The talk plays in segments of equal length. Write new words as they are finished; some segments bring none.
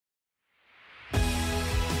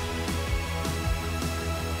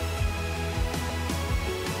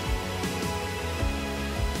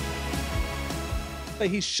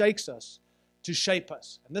after He shakes us to shape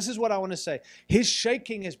us. And this is what I want to say. His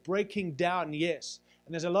shaking is breaking down, yes.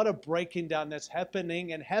 And there's a lot of breaking down that's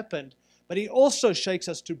happening and happened. But He also shakes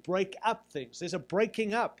us to break up things. There's a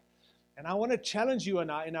breaking up. And I want to challenge you in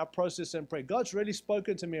our process and pray. God's really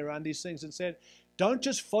spoken to me around these things and said, don't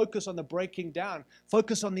just focus on the breaking down.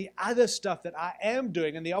 Focus on the other stuff that I am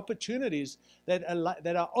doing and the opportunities that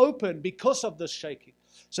are open because of this shaking.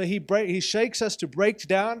 So He shakes us to break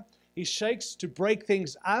down. He shakes to break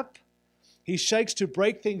things up. He shakes to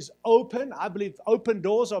break things open. I believe open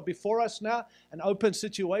doors are before us now, and open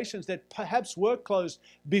situations that perhaps were closed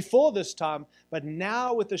before this time, but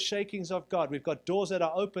now with the shakings of God, we've got doors that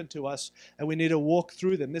are open to us, and we need to walk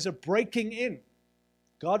through them. There's a breaking in.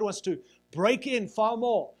 God wants to break in far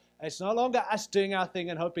more. It's no longer us doing our thing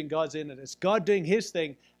and hoping God's in it. It's God doing His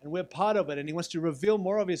thing, and we're part of it, and He wants to reveal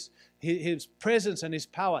more of His presence and His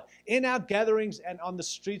power in our gatherings and on the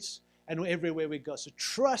streets and everywhere we go. So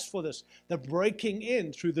trust for this, the breaking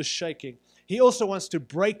in through the shaking. He also wants to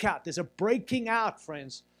break out. There's a breaking out,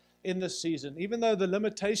 friends, in this season. Even though the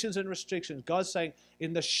limitations and restrictions, God's saying,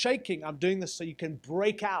 in the shaking, I'm doing this so you can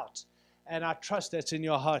break out. And I trust that's in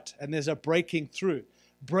your heart. And there's a breaking through.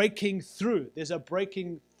 Breaking through. There's a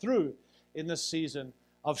breaking through in this season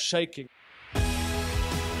of shaking.